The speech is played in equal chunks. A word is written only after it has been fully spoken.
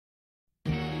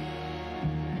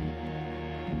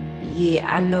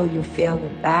Yeah, I know you feel the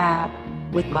vibe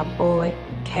with my boy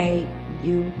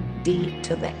K-U-D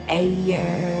to the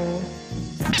A-er.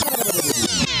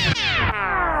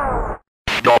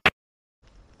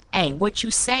 Hey, what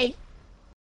you say?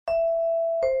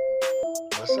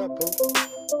 What's up, boo?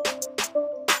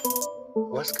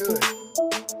 What's good?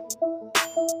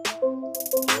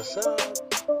 What's up?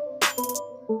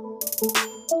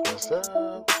 What's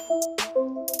up?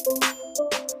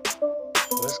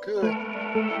 What's good?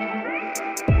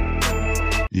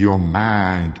 Your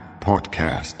Mind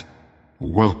Podcast.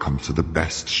 Welcome to the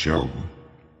best show.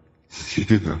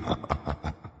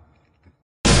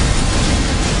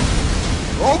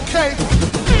 Okay.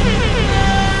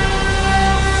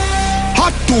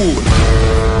 Hot tool.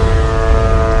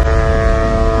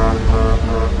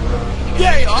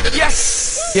 Yeah.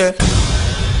 Yes. Yeah.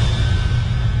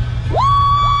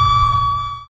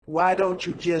 Why don't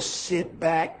you just sit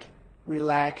back,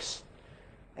 relax,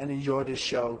 and enjoy the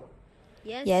show?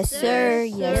 Yes, sir.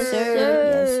 Yes, sir.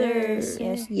 Yes, sir.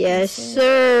 Yes, Yes,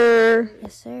 sir.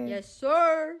 Yes, sir. Yes,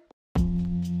 sir.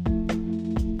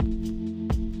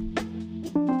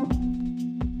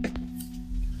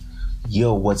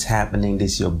 Yo, what's happening?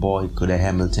 This is your boy Kuda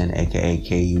Hamilton, aka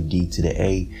KUD to the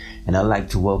A, and I'd like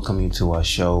to welcome you to our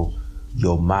show,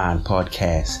 Your Mind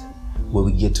Podcast, where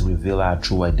we get to reveal our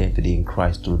true identity in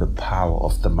Christ through the power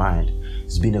of the mind.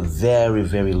 It's been a very,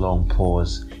 very long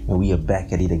pause, and we are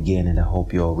back at it again, and I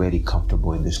hope you're already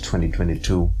comfortable in this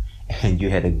 2022 and you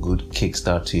had a good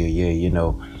kickstart to your year.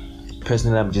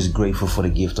 Personally, I'm just grateful for the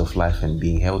gift of life and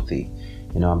being healthy.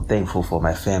 I'm thankful for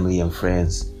my family and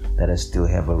friends that I still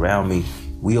have around me.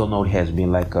 We all know it has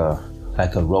been like a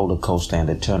roller coaster, and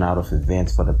the turnout of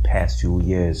events for the past few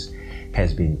years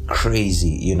has been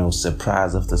crazy,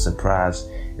 surprise after surprise,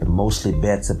 and mostly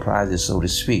bad surprises, so to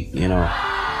speak.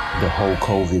 The whole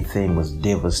COVID thing was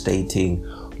devastating.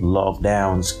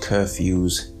 Lockdowns,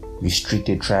 curfews,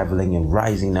 restricted traveling, and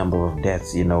rising number of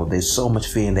deaths. There's so much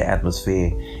fear in the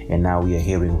atmosphere, and now we are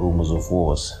hearing rumors of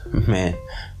wars. Man,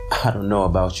 I don't know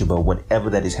about you, but whatever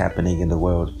that is happening in the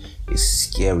world is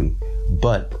scary.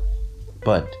 But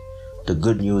the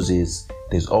good news is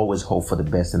there's always hope for the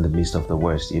best in the midst of the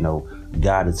worst.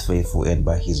 God is faithful, and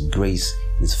by His grace,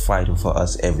 He's fighting for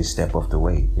us every step of the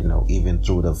way. Even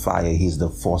through the fire, He's the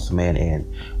fourth man,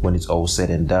 and when it's all said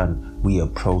and done, we are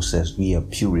processed, we are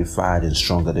purified and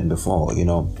stronger than before.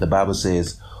 The Bible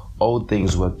says, all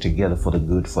things work together for the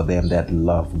good for them that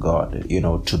love God,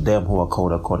 to them who are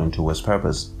called according to His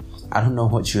purpose. I don't know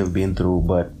what you have been through,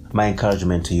 but my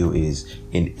encouragement to you is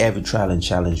in every trial and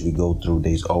challenge we go through,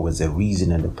 there's always a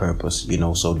reason and a purpose,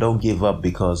 so don't give up,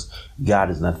 because God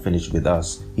is not finished with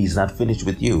us. He's not finished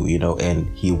with you,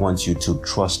 and He wants you to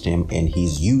trust Him, and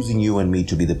He's using you and me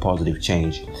to be the positive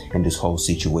change in this whole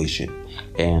situation.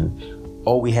 And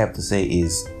all we have to say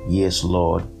is, yes,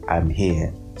 Lord, I'm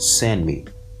here. Send me.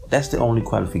 That's the only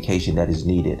qualification that is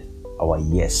needed. Our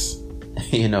yes.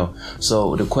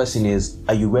 So the question is,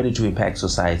 are you ready to impact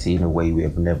society in a way we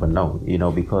have never known?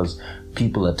 Because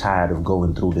people are tired of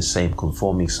going through the same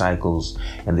conforming cycles,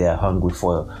 and they are hungry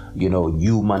for,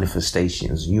 new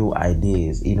manifestations, new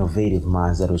ideas, innovative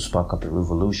minds that will spark up a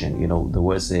revolution. The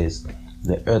word says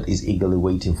the earth is eagerly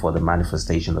waiting for the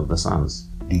manifestation of the sons.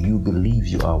 Do you believe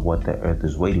you are what the earth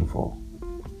is waiting for?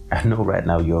 I know right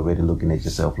now you're already looking at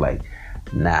yourself like,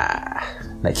 nah,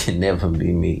 that can never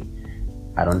be me.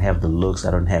 I don't have the looks,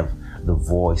 I don't have the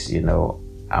voice,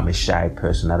 I'm a shy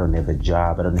person, I don't have a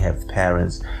job, I don't have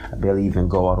parents, I barely even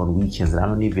go out on weekends, and I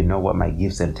don't even know what my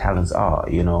gifts and talents are,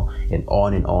 and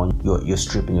on. You're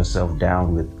stripping yourself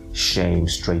down with shame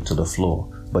straight to the floor.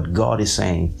 But God is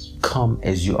saying, come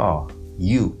as you are.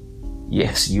 You,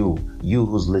 yes, you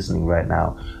who's listening right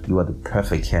now, you are the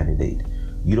perfect candidate.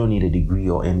 You don't need a degree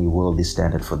or any worldly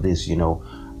standard for this,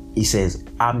 He says,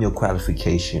 I'm your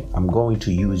qualification. I'm going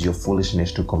to use your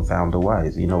foolishness to confound the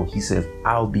wise. He says,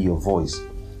 I'll be your voice.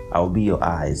 I'll be your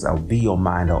eyes. I'll be your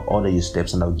mind. I'll order your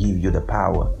steps, and I'll give you the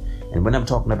power. And when I'm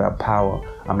talking about power,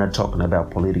 I'm not talking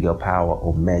about political power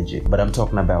or magic, but I'm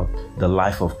talking about the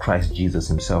life of Christ Jesus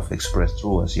Himself expressed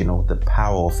through us. The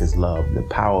power of His love, the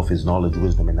power of His knowledge,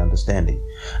 wisdom, and understanding,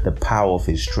 the power of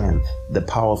His strength, the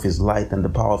power of His light, and the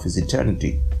power of His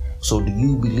eternity. So do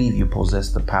you believe you possess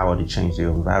the power to change your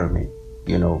environment?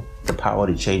 The power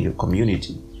to change your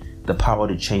community, the power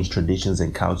to change traditions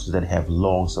and cultures that have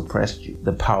long suppressed you,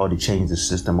 the power to change the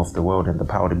system of the world, and the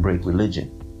power to break religion.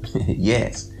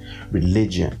 Yes,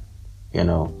 religion.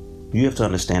 You have to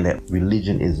understand that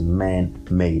religion is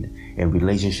man-made and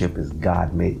relationship is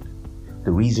God-made.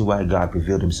 The reason why God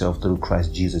revealed himself through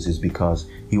Christ Jesus is because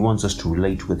he wants us to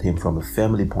relate with him from a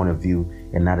family point of view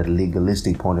and not a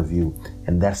legalistic point of view.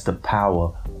 And that's the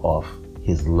power of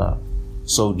his love.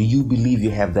 So do you believe you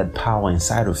have that power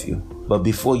inside of you? But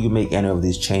before you make any of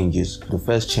these changes, the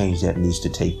first change that needs to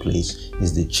take place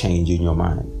is the change in your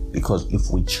mind. Because if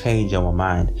we change our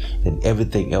mind, then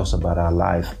everything else about our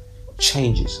life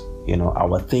changes.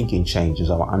 Our thinking changes,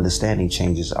 our understanding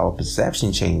changes, our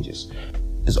perception changes.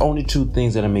 There's only two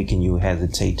things that are making you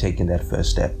hesitate taking that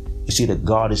first step. You see that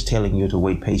God is telling you to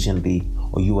wait patiently,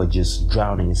 or you are just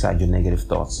drowning inside your negative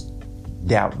thoughts.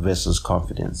 Doubt versus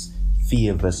confidence,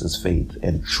 fear versus faith,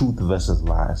 and truth versus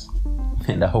lies.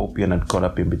 And I hope you're not caught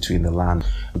up in between the lines,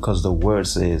 because the word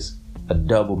says a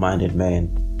double-minded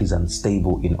man is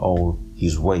unstable in all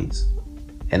his ways.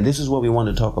 And this is what we want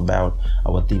to talk about.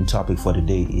 Our theme topic for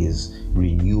today is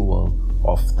renewal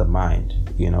of the mind.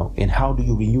 And how do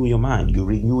you renew your mind? You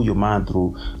renew your mind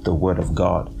through the word of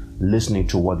God, listening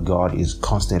to what God is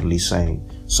constantly saying.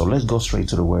 So let's go straight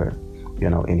to the word,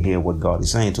 and hear what God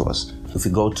is saying to us. If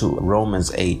we go to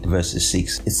Romans 8 verses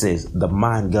 6, it says, the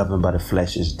mind governed by the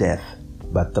flesh is death,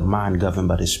 but the mind governed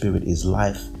by the spirit is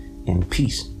life and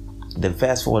peace. Then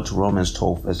fast forward to Romans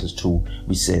 12 verses 2,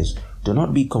 which says, do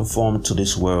not be conformed to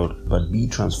this world, but be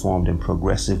transformed and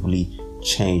progressively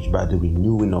changed by the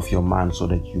renewing of your mind, so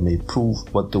that you may prove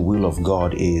what the will of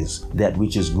God is, that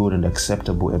which is good and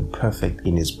acceptable and perfect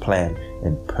in his plan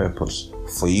and purpose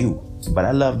for you. But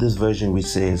I love this version which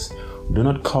says, do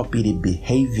not copy the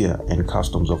behavior and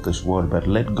customs of this world, but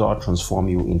let God transform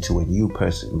you into a new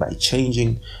person by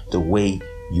changing the way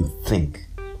you think.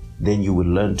 Then you will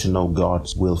learn to know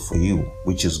God's will for you,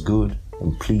 which is good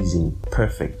and pleasing,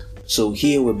 perfect. So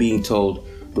here we're being told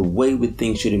the way we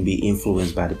think shouldn't be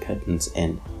influenced by the patterns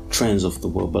and trends of the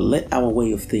world, but let our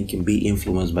way of thinking be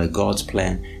influenced by God's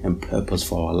plan and purpose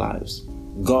for our lives.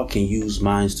 God can use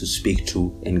minds to speak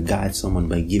to and guide someone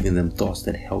by giving them thoughts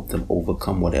that help them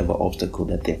overcome whatever obstacle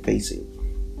that they're facing.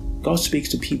 God speaks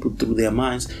to people through their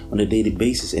minds on a daily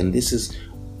basis, and this is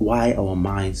why our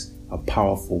minds are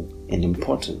powerful and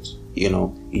important. In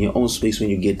your own space, when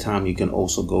you get time, you can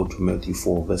also go to Matthew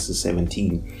 4 verses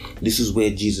 17. This is where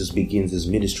Jesus begins his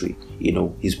ministry.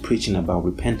 He's preaching about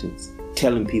repentance,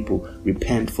 telling people,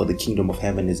 repent, for the kingdom of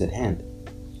heaven is at hand.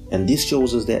 And this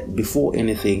shows us that before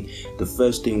anything, the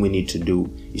first thing we need to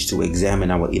do is to examine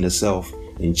our inner self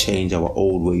and change our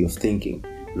old way of thinking,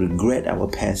 regret our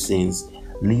past sins,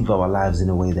 live our lives in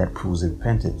a way that proves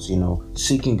repentance,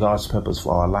 seeking God's purpose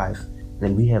for our life.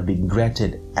 Then we have been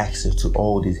granted access to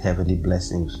all these heavenly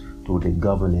blessings through the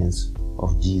governance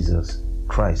of Jesus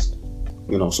Christ.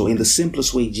 So in the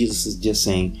simplest way, Jesus is just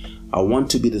saying, I want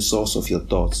to be the source of your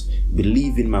thoughts.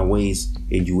 Believe in my ways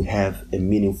and you have a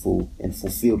meaningful and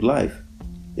fulfilled life.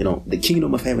 The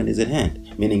kingdom of heaven is at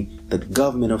hand, meaning the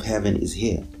government of heaven is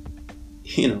here.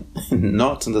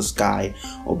 Not in the sky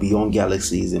or beyond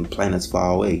galaxies and planets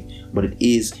far away, but it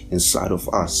is inside of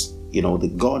us.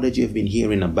 The God that you have been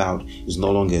hearing about is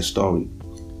no longer a story.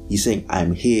 He's saying,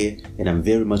 I'm here and I'm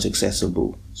very much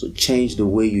accessible. So change the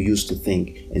way you used to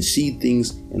think and see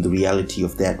things in the reality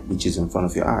of that which is in front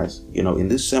of your eyes. In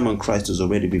this sermon, Christ is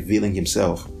already revealing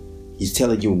himself. He's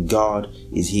telling you God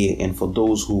is here. And for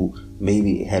those who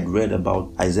maybe had read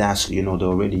about Isaiah, they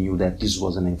already knew that this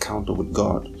was an encounter with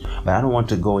God. But I don't want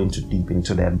to go deep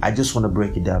into that. I just want to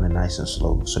break it down nice and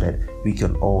slow so that we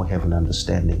can all have an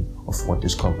understanding of what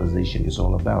this conversation is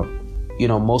all about.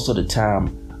 Most of the time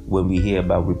when we hear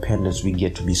about repentance, we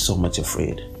get to be so much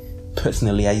afraid.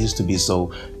 Personally, I used to be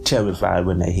so terrified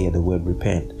when I hear the word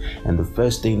repent. And the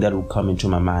first thing that will come into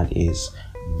my mind is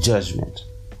judgment,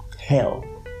 hell,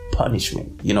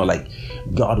 punishment. Like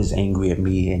God is angry at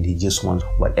me and he just wants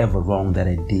whatever wrong that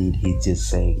I did, he's just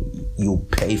saying, you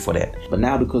pay for that. But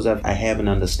now because I have an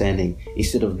understanding,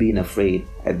 instead of being afraid,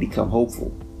 I've become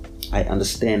hopeful. I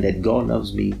understand that God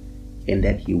loves me and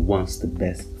that he wants the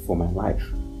best for my life.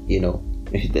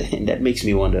 And that makes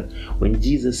me wonder, when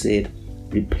Jesus said,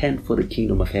 repent, for the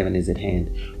kingdom of heaven is at hand,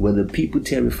 were the people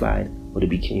terrified or they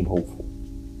became hopeful?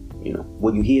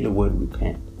 When you hear the word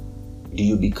repent, do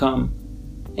you become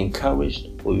encouraged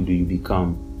or do you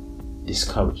become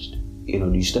discouraged?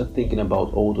 Do you start thinking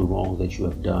about all the wrongs that you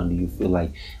have done? Do you feel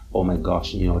like, oh my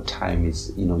gosh, time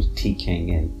is,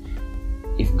 ticking,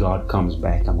 and if God comes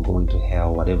back, I'm going to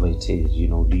hell, whatever it is?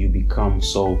 Do you become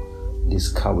so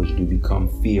discouraged? Do you become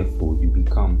fearful? Do you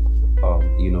become,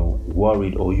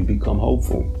 worried, or you become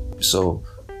hopeful? So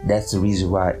that's the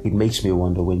reason why it makes me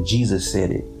wonder, when Jesus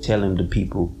said it, telling the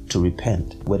people to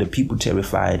repent, were the people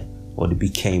terrified or they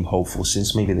became hopeful,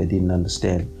 since maybe they didn't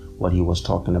understand what he was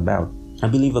talking about? I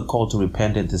believe a call to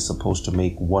repentance is supposed to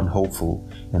make one hopeful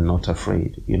and not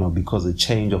afraid, because a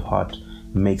change of heart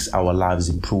makes our lives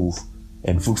improve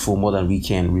and fruitful more than we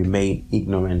can remain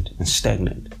ignorant and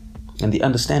stagnant. And the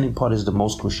understanding part is the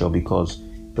most crucial, because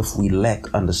if we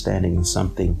lack understanding in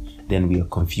something, then we are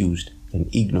confused and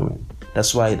ignorant.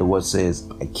 That's why the word says,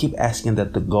 I keep asking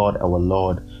that the God, our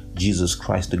Lord Jesus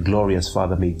Christ, the glorious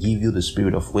Father, may give you the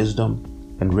spirit of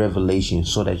wisdom and revelation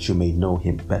so that you may know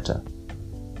him better.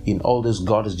 In all this,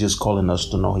 God is just calling us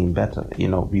to know him better.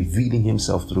 Revealing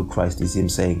himself through Christ is him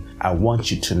saying, I want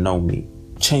you to know me.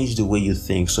 Change the way you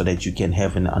think so that you can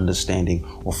have an understanding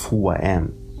of who I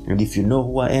am. And if you know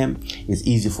who I am, it's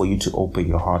easy for you to open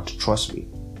your heart to trust me.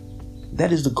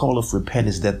 That is the call of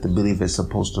repentance that the believer is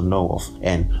supposed to know of,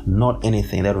 and not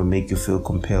anything that will make you feel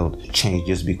compelled to change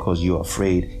just because you're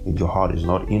afraid and your heart is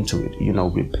not into it.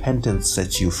 Repentance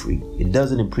sets you free. It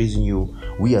doesn't imprison you.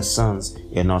 We are sons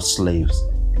and not slaves.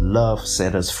 Love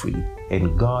set us free,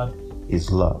 and God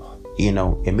is love.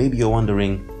 And maybe you're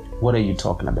wondering, what are you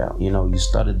talking about? You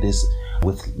started this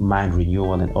with mind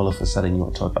renewal, and all of a sudden you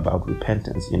are talking about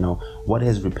repentance. What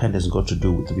has repentance got to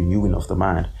do with the renewing of the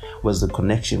mind? What's the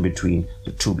connection between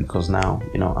the two? Because now,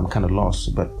 I'm kind of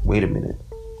lost, but wait a minute.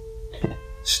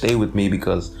 Stay with me,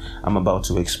 because I'm about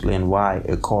to explain why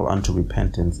a call unto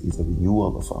repentance is a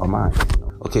renewal of our mind.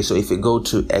 Okay, so if you go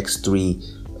to Acts 3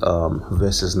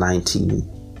 verses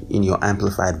 19, in your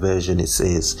amplified version, it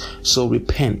says, so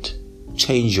repent,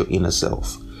 change your inner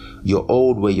self, your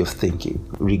old way of thinking,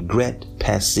 regret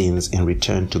past sins, and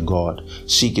return to God.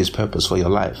 Seek his purpose for your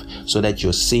life so that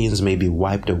your sins may be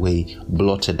wiped away,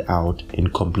 blotted out,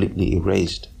 and completely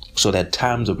erased, so that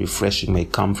times of refreshing may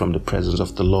come from the presence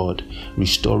of the Lord,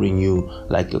 restoring you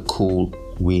like a cool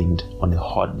wind on a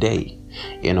hot day.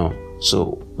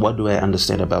 So what do I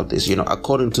understand about this?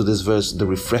 According to this verse, the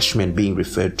refreshment being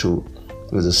referred to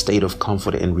is a state of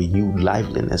comfort and renewed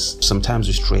liveliness. Sometimes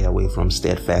we stray away from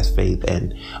steadfast faith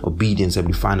and obedience, and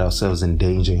we find ourselves in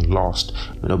danger and lost.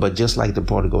 But just like the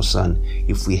prodigal son,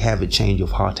 if we have a change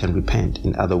of heart and repent,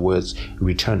 in other words,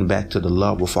 return back to the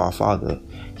love of our Father,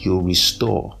 he'll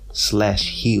restore /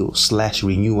 heal /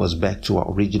 renew us back to our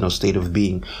original state of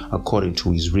being according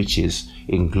to his riches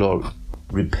in glory.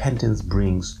 Repentance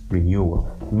brings renewal,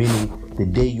 meaning the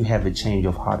day you have a change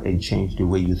of heart and change the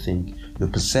way you think, your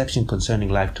perception concerning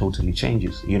life totally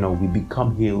changes. We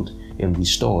become healed and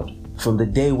restored. From the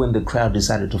day when the crowd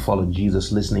decided to follow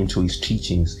Jesus, listening to his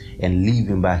teachings and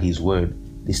living by his word,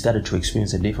 they started to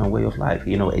experience a different way of life.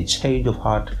 A change of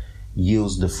heart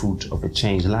yields the fruit of a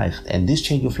changed life. And this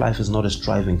change of life is not a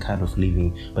striving kind of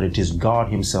living, but it is God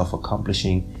himself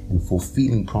accomplishing and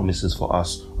fulfilling promises for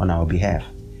us on our behalf.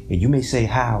 And you may say,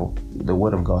 how? The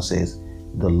word of God says,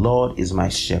 the Lord is my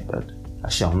shepherd, I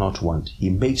shall not want. He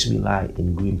makes me lie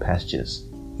in green pastures.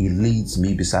 He leads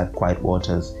me beside quiet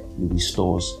waters. He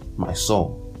restores my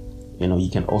soul. You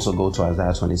can also go to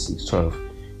Isaiah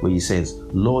 26:12, where he says,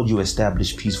 Lord, you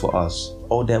establish peace for us.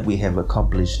 All that we have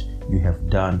accomplished, you have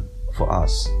done for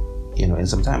us. And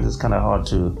sometimes it's kind of hard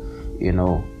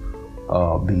to,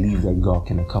 believe that God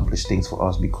can accomplish things for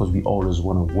us, because we always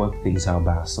want to work things out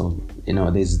by ourselves.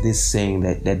 There's this saying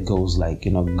that goes like,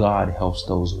 God helps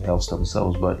those who help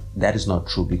themselves, but that is not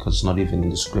true, because it's not even in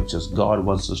the scriptures. God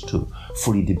wants us to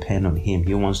fully depend on him.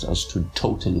 He wants us to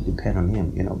totally depend on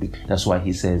him. That's why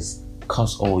he says,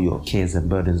 cast all your cares and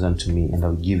burdens unto me, and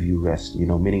I'll give you rest.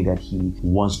 Meaning that he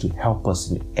wants to help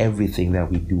us in everything that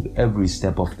we do, every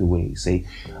step of the way. Say,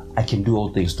 I can do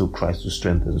all things through Christ who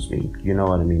strengthens me. You know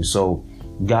what I mean? So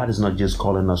God is not just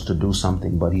calling us to do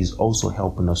something, but he's also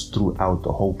helping us throughout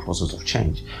the whole process of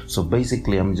change. So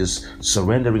basically, I'm just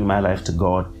surrendering my life to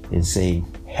God and saying,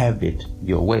 have it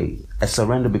your way. I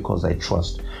surrender because I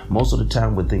trust. Most of the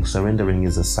time we think surrendering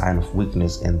is a sign of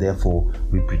weakness, and therefore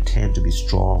we pretend to be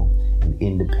strong and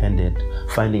independent,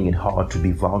 finding it hard to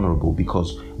be vulnerable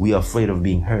because we are afraid of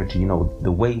being hurt.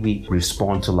 The way we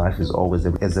respond to life is always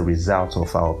as a result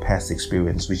of our past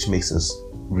experience, which makes us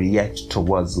react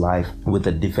towards life with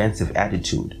a defensive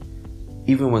attitude.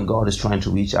 Even when God is trying to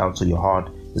reach out to your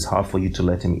heart, it's hard for you to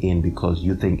let him in because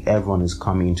you think everyone is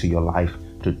coming into your life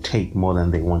to take more than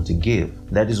they want to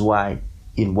give. That is why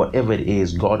in whatever it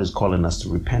is, God is calling us to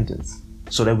repentance,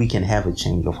 so that we can have a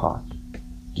change of heart,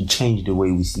 to change the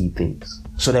way we see things,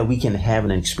 so that we can have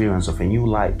an experience of a new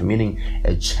life, meaning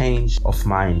a change of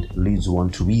mind leads one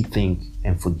to rethink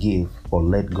and forgive or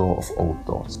let go of old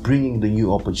thoughts, bringing the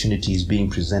new opportunities being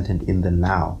presented in the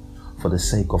now for the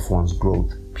sake of one's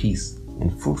growth, peace,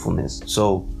 and fruitfulness.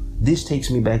 So this takes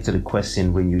me back to the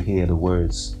question when you hear the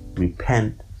words,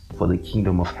 repent for the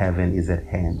kingdom of heaven is at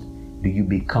hand. Do you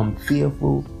become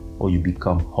fearful or you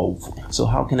become hopeful. So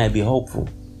how can I be hopeful?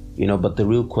 But the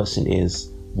real question is,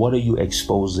 what are you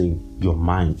exposing your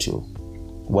mind to?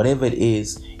 Whatever it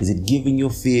is it giving you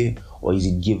fear or is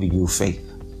it giving you faith?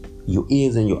 Your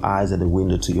ears and your eyes are the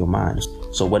window to your mind.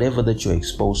 So whatever that you're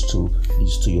exposed to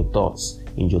leads to your thoughts,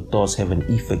 and your thoughts have an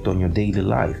effect on your daily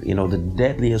life. The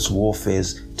deadliest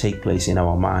warfares take place in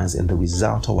our minds, and the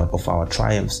result of our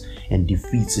triumphs and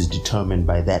defeats is determined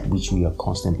by that which we are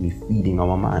constantly feeding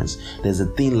our minds. There's a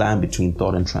thin line between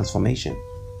thought and transformation.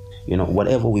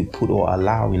 Whatever we put or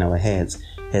allow in our heads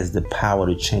has the power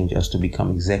to change us to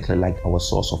become exactly like our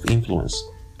source of influence.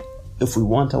 If we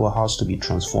want our hearts to be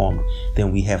transformed,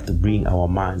 then we have to bring our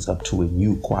minds up to a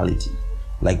new quality.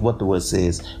 Like what the word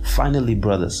says, finally,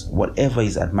 brothers, whatever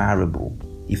is admirable,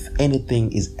 if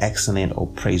anything is excellent or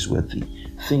praiseworthy,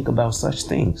 think about such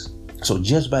things. So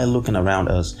just by looking around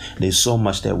us, there's so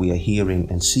much that we are hearing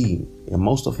and seeing, and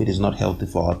most of it is not healthy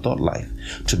for our thought life.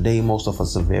 Today, most of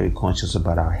us are very conscious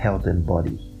about our health and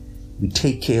body. We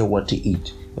take care of what to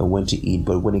eat and when to eat,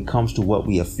 but when it comes to what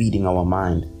we are feeding our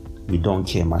mind, we don't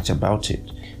care much about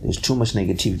it. There's too much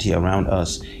negativity around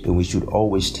us, and we should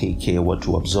always take care of what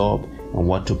to absorb and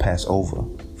what to pass over.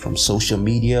 From social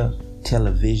media,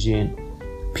 television,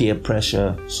 peer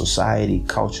pressure, society,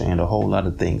 culture, and a whole lot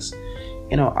of things.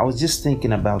 I was just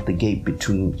thinking about the gap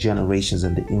between generations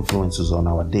and the influences on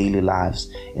our daily lives,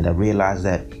 and I realized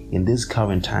that in these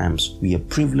current times, we are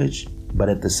privileged, but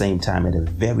at the same time at a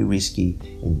very risky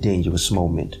and dangerous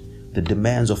moment. The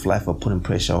demands of life are putting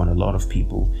pressure on a lot of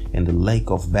people, and the lack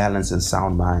of balance and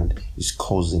sound mind is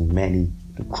causing many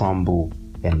to crumble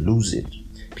and lose it.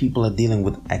 People are dealing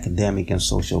with academic and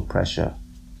social pressure,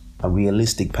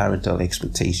 unrealistic parental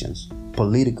expectations,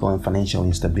 political and financial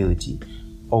instability,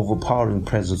 overpowering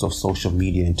presence of social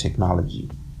media and technology.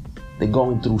 They're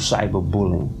going through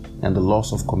cyberbullying and the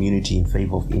loss of community in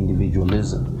favor of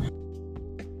individualism.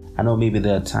 I know maybe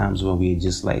there are times when we're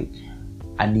just like,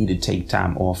 I need to take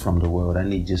time off from the world. I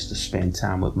need just to spend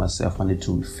time with myself. I need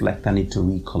to reflect. I need to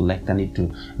recollect. I need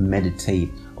to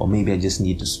meditate. Or maybe I just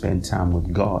need to spend time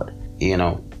with God,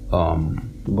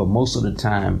 But most of the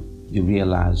time, you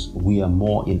realize we are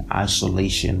more in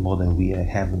isolation more than we are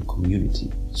having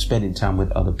community. Spending time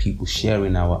with other people,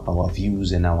 sharing our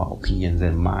views and our opinions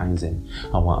and minds and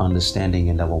our understanding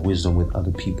and our wisdom with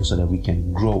other people so that we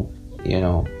can grow,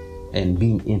 and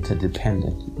being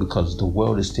interdependent, because the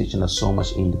world is teaching us so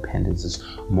much independence. It's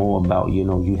more about,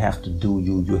 you have to do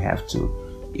you have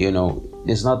to,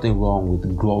 there's nothing wrong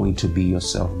with growing to be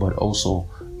yourself, but also,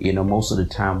 most of the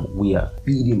time we are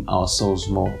feeding ourselves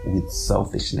more with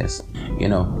selfishness.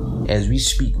 As we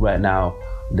speak right now,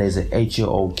 there's an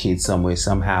 8-year-old kid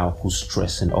somehow who's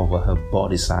stressing over her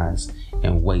body size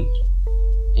and weight.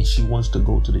 And she wants to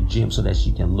go to the gym so that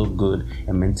she can look good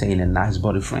and maintain a nice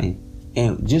body frame.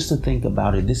 And just to think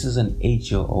about it, this is an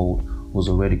 8-year-old who's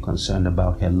already concerned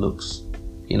about her looks.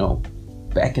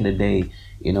 Back in the day,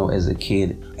 as a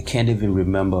kid, I can't even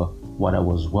remember what I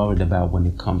was worried about when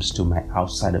it comes to my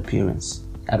outside appearance.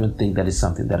 I don't think that is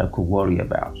something that I could worry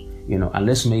about,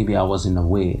 unless maybe I wasn't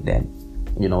aware that,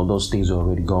 those things were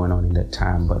already going on in that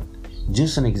time. But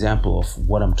just an example of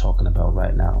what I'm talking about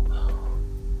right now.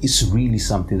 It's really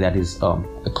something that is a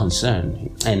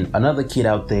concern. And another kid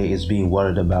out there is being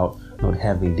worried about not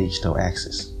having digital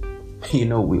access. We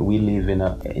live in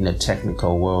a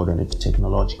technical world and a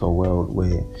technological world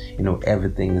where,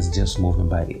 everything is just moving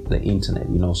by the internet,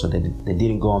 so they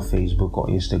didn't go on Facebook or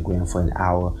Instagram for an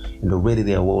hour and already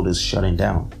their world is shutting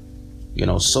down.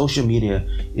 Social media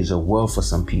is a world for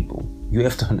some people. You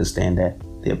have to understand that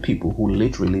there are people who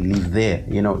literally live there.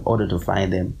 In order to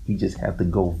find them, you just have to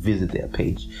go visit their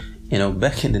page.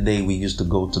 Back in the day, we used to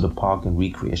go to the park and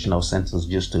recreational centers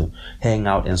just to hang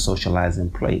out and socialize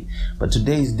and play. But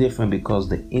today is different because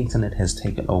the internet has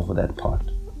taken over that part.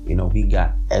 We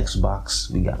got Xbox,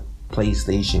 we got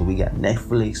PlayStation, we got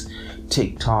Netflix,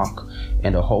 TikTok,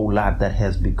 and a whole lot that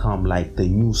has become like the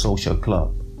new social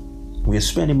club. We are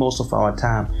spending most of our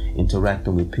time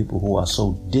interacting with people who are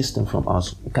so distant from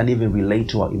us, we can't even relate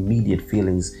to our immediate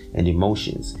feelings and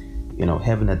emotions.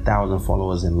 Having 1,000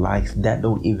 followers and likes that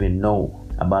don't even know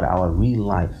about our real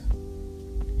life.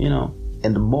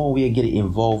 And the more we are getting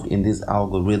involved in these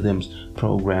algorithms,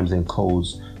 programs, and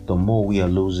codes, the more we are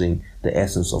losing the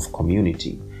essence of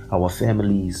community, our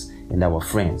families and our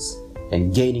friends,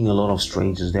 and gaining a lot of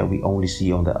strangers that we only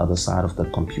see on the other side of the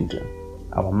computer.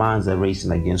 Our minds are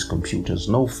racing against computers.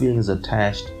 No feelings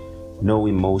attached, no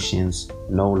emotions,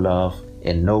 no love,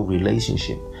 and no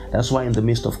relationship. That's why in the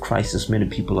midst of crisis, many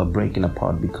people are breaking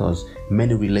apart, because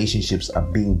many relationships are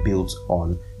being built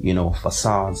on,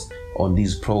 facades, on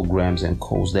these programs and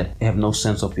codes that have no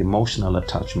sense of emotional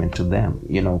attachment to them.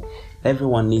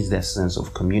 Everyone needs that sense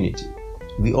of community.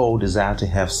 We all desire to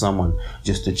have someone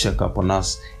just to check up on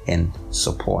us and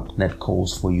support. That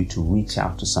calls for you to reach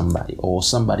out to somebody, or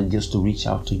somebody just to reach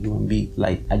out to you and be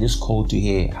like, I just called to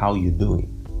hear how you're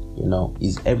doing.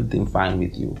 Is everything fine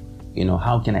with you?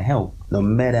 How can I help? No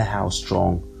matter how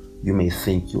strong you may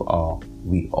think you are,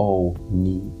 we all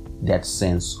need that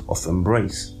sense of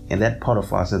embrace. And that part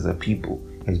of us as a people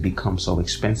has become so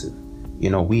expensive.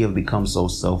 We have become so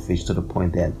selfish to the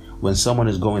point that when someone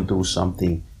is going through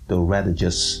something, they'll rather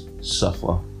just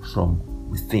suffer from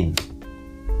within.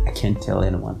 I can't tell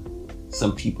anyone.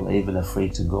 Some people are even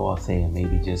afraid to go out there and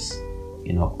maybe just,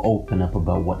 open up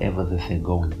about whatever that they're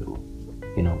going through.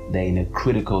 They're in a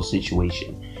critical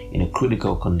situation, in a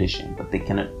critical condition, but they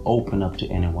cannot open up to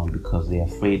anyone because they're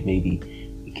afraid maybe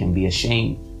it can be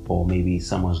ashamed, or maybe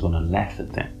someone's going to laugh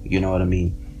at them. You know what I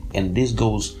mean? And this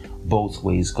goes both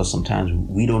ways, because sometimes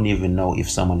we don't even know if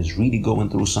someone is really going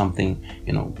through something,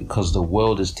 because the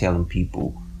world is telling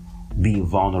people being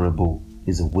vulnerable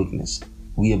is a weakness.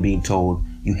 We are being told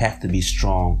you have to be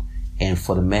strong, and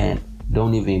for the man,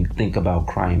 don't even think about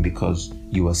crying because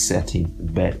you are setting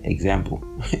a bad example.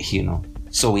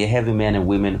 So we're having men and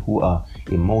women who are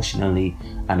emotionally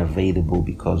unavailable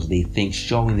because they think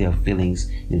showing their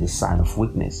feelings is a sign of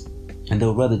weakness. And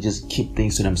they'll rather just keep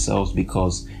things to themselves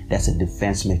because that's a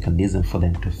defense mechanism for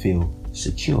them to feel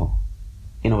secure.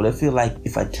 They feel like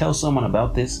if I tell someone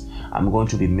about this, I'm going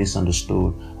to be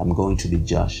misunderstood. I'm going to be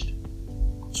judged.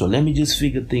 So let me just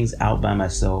figure things out by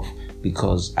myself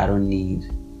because I don't need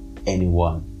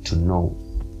anyone to know.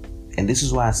 And this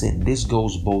is why I said this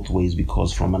goes both ways,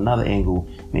 because from another angle,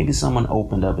 maybe someone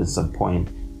opened up at some point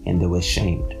and they were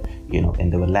shamed.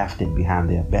 And they were laughed at behind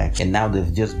their backs. And now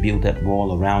they've just built that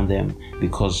wall around them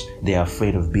because they are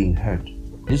afraid of being hurt.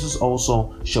 This is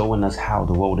also showing us how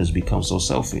the world has become so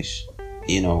selfish.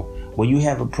 When you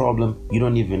have a problem, you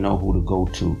don't even know who to go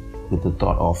to with the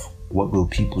thought of what will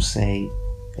people say.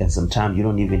 And sometimes you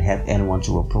don't even have anyone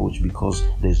to approach because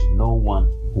there's no one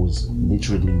who's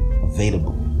literally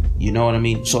available. You know what I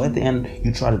mean? So at the end,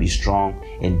 you try to be strong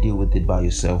and deal with it by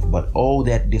yourself. But all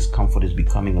that discomfort is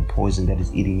becoming a poison that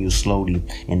is eating you slowly.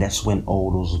 And that's when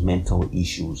all those mental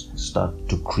issues start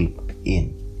to creep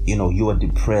in. You are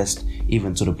depressed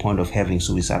even to the point of having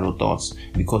suicidal thoughts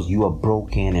because you are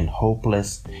broken and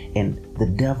hopeless. And the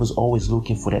devil's always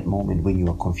looking for that moment when you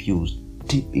are confused,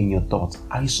 deep in your thoughts,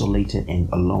 isolated and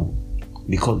alone.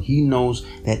 Because he knows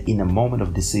that in a moment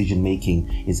of decision making,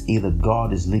 it's either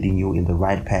God is leading you in the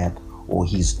right path or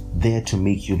he's there to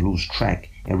make you lose track.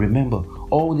 And remember,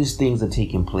 all these things are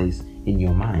taking place in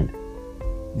your mind.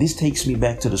 This takes me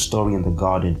back to the story in the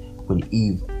garden when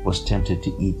Eve was tempted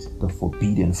to eat the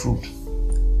forbidden fruit.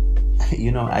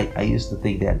 I used to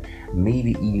think that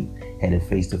maybe Eve had a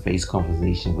face-to-face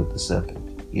conversation with the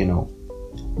serpent.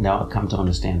 Now I come to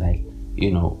understand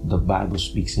the Bible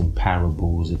speaks in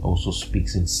parables. It also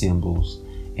speaks in symbols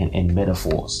and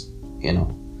metaphors,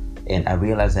 And I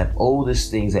realized that all these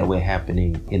things that were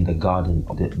happening in the garden,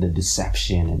 the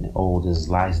deception and all these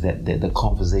lies, that the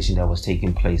conversation that was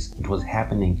taking place, it was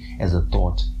happening as a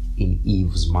thought in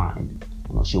Eve's mind.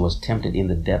 She was tempted in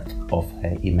the depth of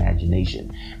her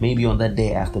imagination. Maybe on that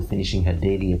day after finishing her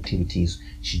daily activities,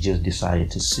 she just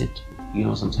decided to sit.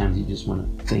 Sometimes you just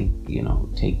want to think,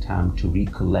 take time to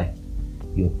recollect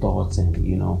your thoughts and,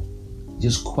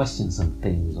 just question some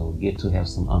things or get to have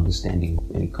some understanding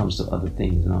when it comes to other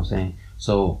things, you know what I'm saying?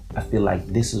 So I feel like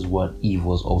this is what Eve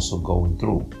was also going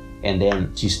through. And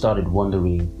then she started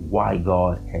wondering why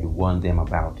God had warned them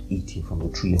about eating from the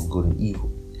tree of good and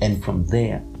evil. And from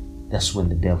there, that's when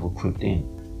the devil crept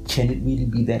in. Can it really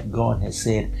be that God has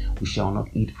said we shall not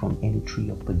eat from any tree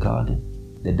of the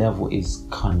garden? The devil is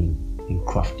cunning and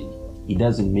crafty. He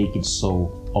doesn't make it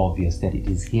so obvious that it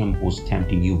is him who's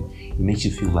tempting you. It makes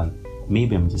you feel like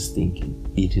maybe I'm just thinking.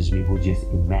 It is me who's just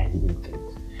imagining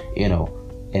things,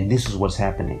 And this is what's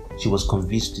happening. She was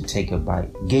convinced to take a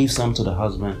bite, gave some to the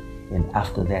husband, and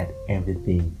after that,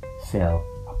 everything fell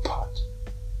apart.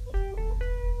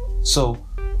 So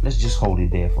let's just hold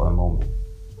it there for a moment.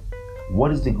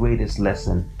 What is the greatest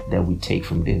lesson that we take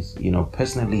from this?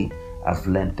 Personally, I've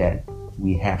learned that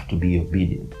we have to be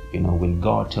obedient. When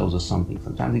God tells us something,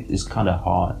 sometimes it's kind of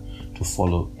hard to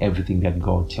follow everything that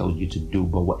God tells you to do.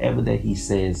 But whatever that he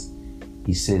says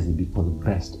it be for the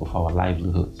best of our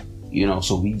livelihoods.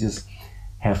 So we just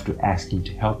have to ask him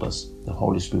to help us, the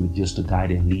Holy Spirit, just to guide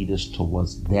and lead us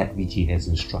towards that which he has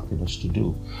instructed us to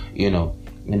do.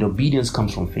 And obedience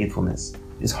comes from faithfulness.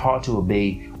 It's hard to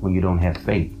obey when you don't have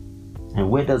faith. And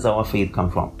where does our faith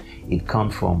come from? It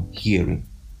comes from hearing.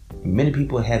 Many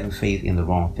people are having faith in the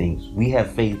wrong things. We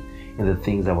have faith in the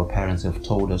things our parents have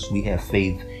told us. We have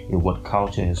faith in what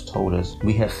culture has told us.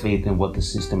 We have faith in what the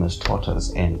system has taught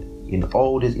us. And in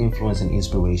all this influence and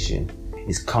inspiration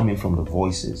is coming from the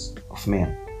voices of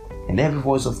men. And every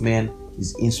voice of man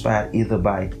is inspired either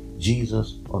by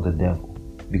Jesus or the devil.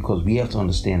 Because we have to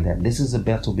understand that this is a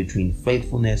battle between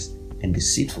faithfulness and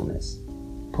deceitfulness.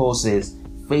 Paul says,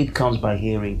 faith comes by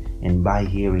hearing, and by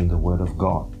hearing the word of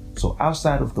God. So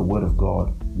outside of the word of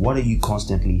God, what are you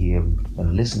constantly hearing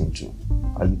and listening to?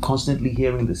 Are you constantly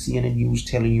hearing the CNN news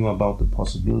telling you about the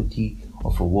possibility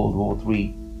of a World War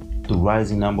III, the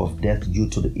rising number of deaths due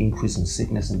to the increase in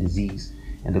sickness and disease,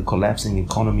 and the collapsing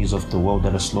economies of the world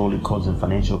that are slowly causing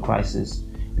financial crisis?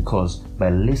 Because by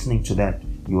listening to that,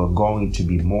 you are going to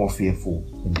be more fearful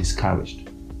and discouraged.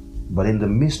 But in the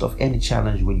midst of any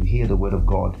challenge, when you hear the word of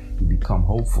God, you become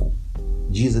hopeful.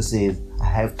 Jesus says, I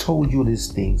have told you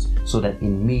these things so that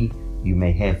in me you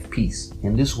may have peace.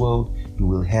 In this world you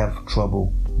will have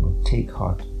trouble, but take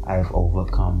heart, I have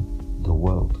overcome the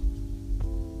world.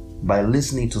 By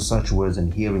listening to such words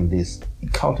and hearing this,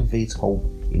 it cultivates hope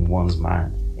in one's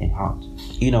mind and heart.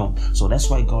 So that's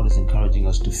why God is encouraging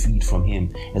us to feed from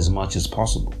Him as much as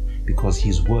possible, because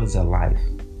His words are life.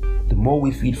 The more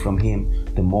we feed from Him,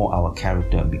 the more our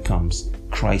character becomes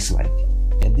Christ-like.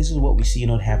 And this is what we see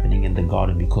not happening in the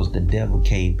garden, because the devil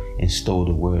came and stole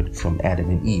the word from Adam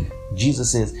and Eve.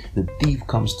 Jesus says, the thief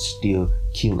comes to steal,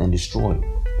 kill, and destroy.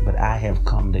 But I have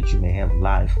come that you may have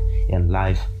life, and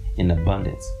life in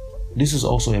abundance. This is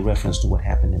also a reference to what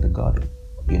happened in the garden.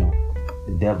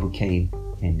 The devil came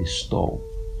and stole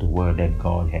the word that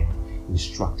God had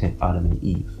instructed Adam and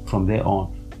Eve. From there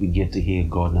on, we get to hear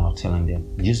God now telling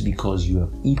them, just because you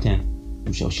have eaten,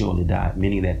 you shall surely die,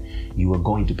 meaning that you are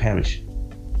going to perish.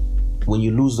 When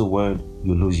you lose the word,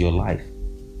 you lose your life,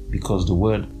 because the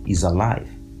word is alive.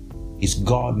 It's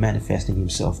God manifesting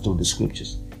Himself through the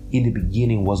scriptures. In the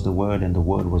beginning was the word, and the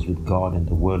word was with God, and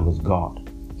the word was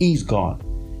God. He is God.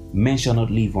 Man shall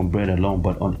not live on bread alone,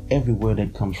 but on every word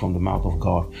that comes from the mouth of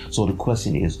God. So the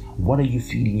question is, what are you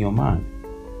feeding your mind?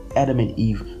 Adam and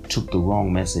Eve took the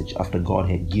wrong message after God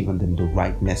had given them the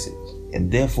right message.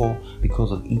 And therefore,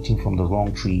 because of eating from the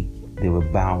wrong tree, they were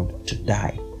bound to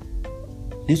die.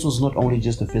 This was not only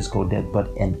just a physical death, but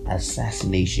an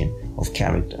assassination of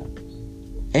character.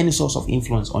 Any source of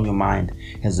influence on your mind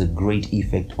has a great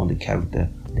effect on the character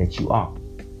that you are.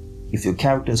 If your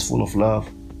character is full of love,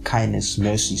 kindness,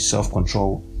 mercy,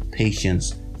 self-control,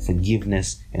 patience,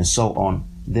 forgiveness, and so on,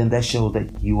 then that shows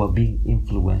that you are being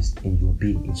influenced and you are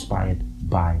being inspired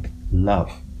by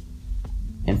love.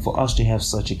 And for us to have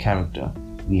such a character,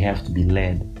 we have to be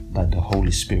led by the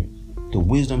Holy Spirit. The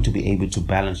wisdom to be able to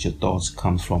balance your thoughts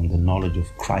comes from the knowledge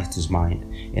of Christ's mind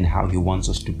and how He wants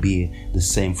us to bear the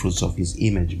same fruits of His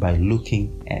image by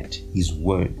looking at His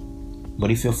word. But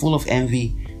if you're full of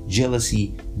envy,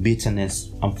 jealousy,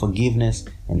 bitterness, unforgiveness,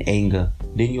 and anger,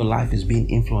 then your life is being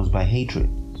influenced by hatred.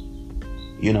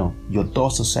 Your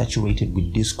thoughts are saturated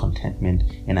with discontentment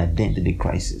and identity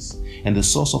crisis. And the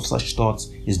source of such thoughts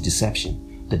is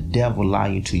deception. The devil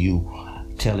lying to you,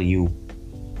 telling you,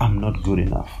 I'm not good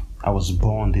enough. I was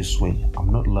born this way.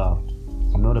 I'm not loved.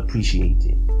 I'm not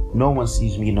appreciated. No one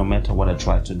sees me no matter what I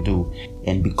try to do.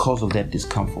 And because of that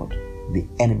discomfort, the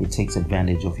enemy takes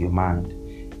advantage of your mind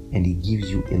and he gives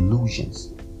you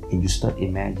illusions, and you start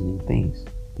imagining things.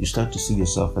 You start to see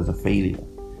yourself as a failure.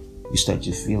 You start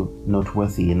to feel not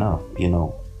worthy enough.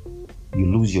 You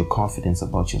lose your confidence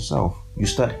about yourself. You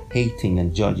start hating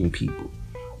and judging people.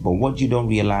 But what you don't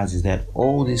realize is that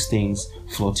all these things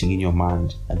floating in your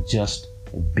mind are just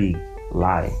a big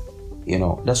lie.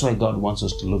 That's why God wants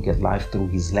us to look at life through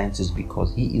His lenses,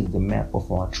 because He is the map of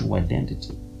our true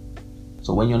identity.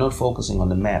 So when you're not focusing on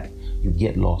the map, you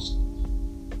get lost.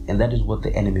 And that is what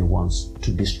the enemy wants,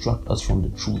 to distract us from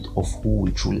the truth of who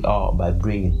we truly are by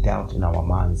bringing doubt in our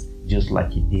minds, just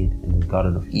like He did in the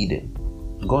Garden of Eden.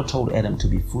 God told Adam to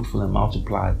be fruitful and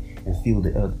multiply and fill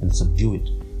the earth and subdue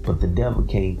it. But the devil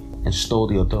came and stole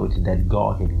the authority that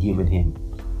God had given him.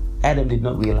 Adam did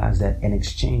not realize that an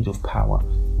exchange of power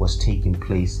was taking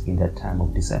place in that time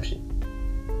of deception.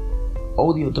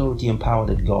 All the authority and power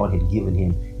that God had given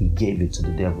him, He gave it to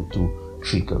the devil through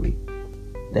trickery.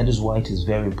 That is why it is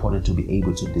very important to be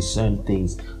able to discern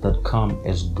things that come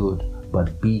as good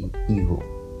but be evil.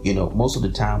 Most of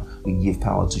the time we give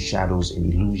power to shadows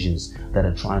and illusions that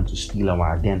are trying to steal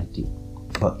our identity.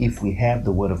 But if we have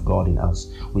the word of God in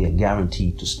us, we are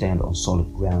guaranteed to stand on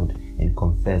solid ground and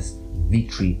confess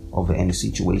victory over any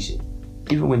situation.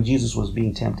 Even when Jesus was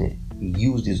being tempted, he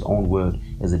used his own word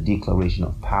as a declaration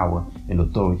of power and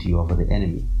authority over the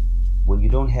enemy. When you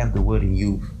don't have the word in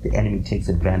you, the enemy takes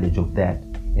advantage of that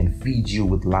and feeds you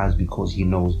with lies because he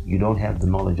knows you don't have the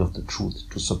knowledge of the truth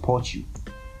to support you.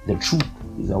 The truth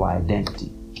is our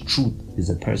identity. The truth is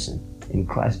a person. In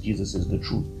Christ Jesus is the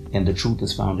truth, and the truth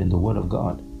is found in the Word of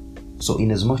God. So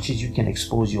in as much as you can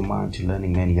expose your mind to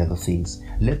learning many other things,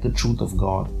 let the truth of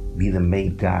God be the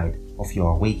main guide of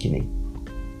your awakening.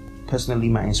 Personally,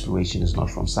 my inspiration is not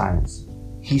from science,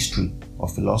 history, or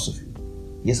philosophy.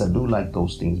 Yes, I do like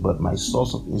those things, but my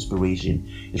source of inspiration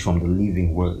is from the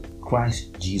living Word,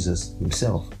 Christ Jesus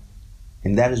himself.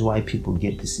 And that is why people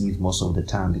get deceived most of the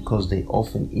time, because they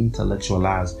often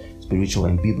intellectualize spiritual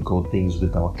and biblical things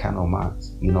with our carnal minds,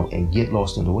 and get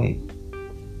lost in the way.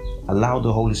 Allow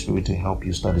the Holy Spirit to help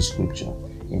you study scripture,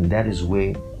 and that is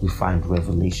where we find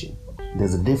revelation.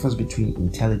 There's a difference between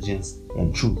intelligence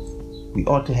and truth. We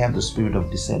ought to have the spirit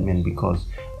of discernment because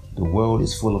the world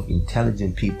is full of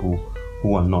intelligent people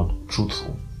who are not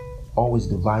truthful, always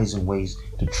devising ways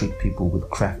to trick people with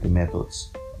crafty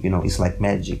methods. It's like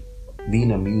magic,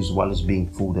 being amused while it's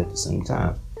being fooled at the same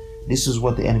time. This is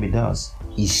what the enemy does.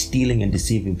 He's stealing and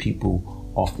deceiving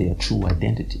people of their true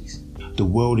identities. The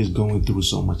world is going through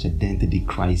so much identity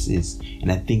crisis,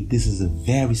 and I think this is a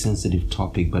very sensitive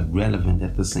topic but relevant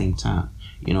at the same time,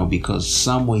 because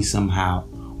some way, somehow,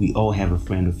 we all have a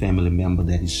friend or family member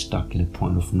that is stuck at a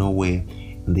point of nowhere,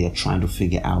 and they are trying to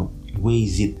figure out where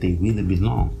is it they really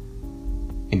belong.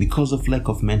 And because of lack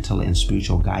of mental and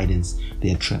spiritual guidance,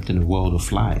 they are trapped in a world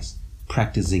of lies,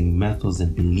 practicing methods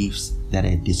and beliefs that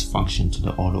add dysfunction to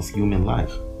the order of human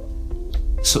life.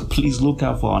 So please look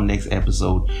out for our next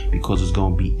episode, because it's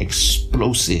going to be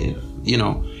explosive,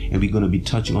 and we're going to be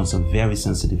touching on some very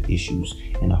sensitive issues,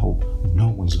 and I hope no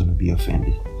one's going to be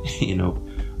offended,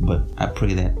 but I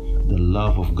pray that the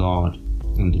love of God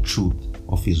and the truth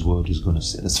of his word is going to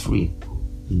set us free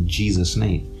in Jesus'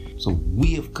 name. So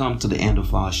we have come to the end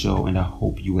of our show, and I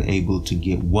hope you were able to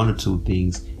get one or two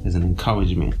things as an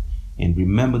encouragement. And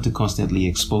remember to constantly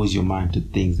expose your mind to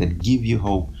things that give you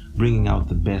hope, bringing out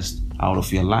the best out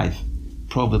of your life.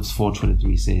 Proverbs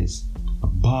 4:23 says,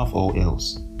 "Above all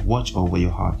else, watch over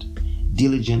your heart,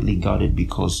 diligently guard it,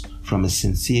 because from a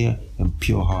sincere and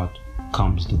pure heart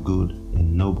comes the good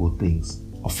and noble things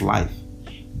of life."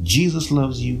 Jesus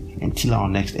loves you. Until our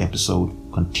next episode,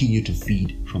 continue to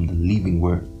feed from the living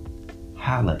word.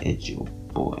 Holla at your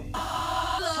boy.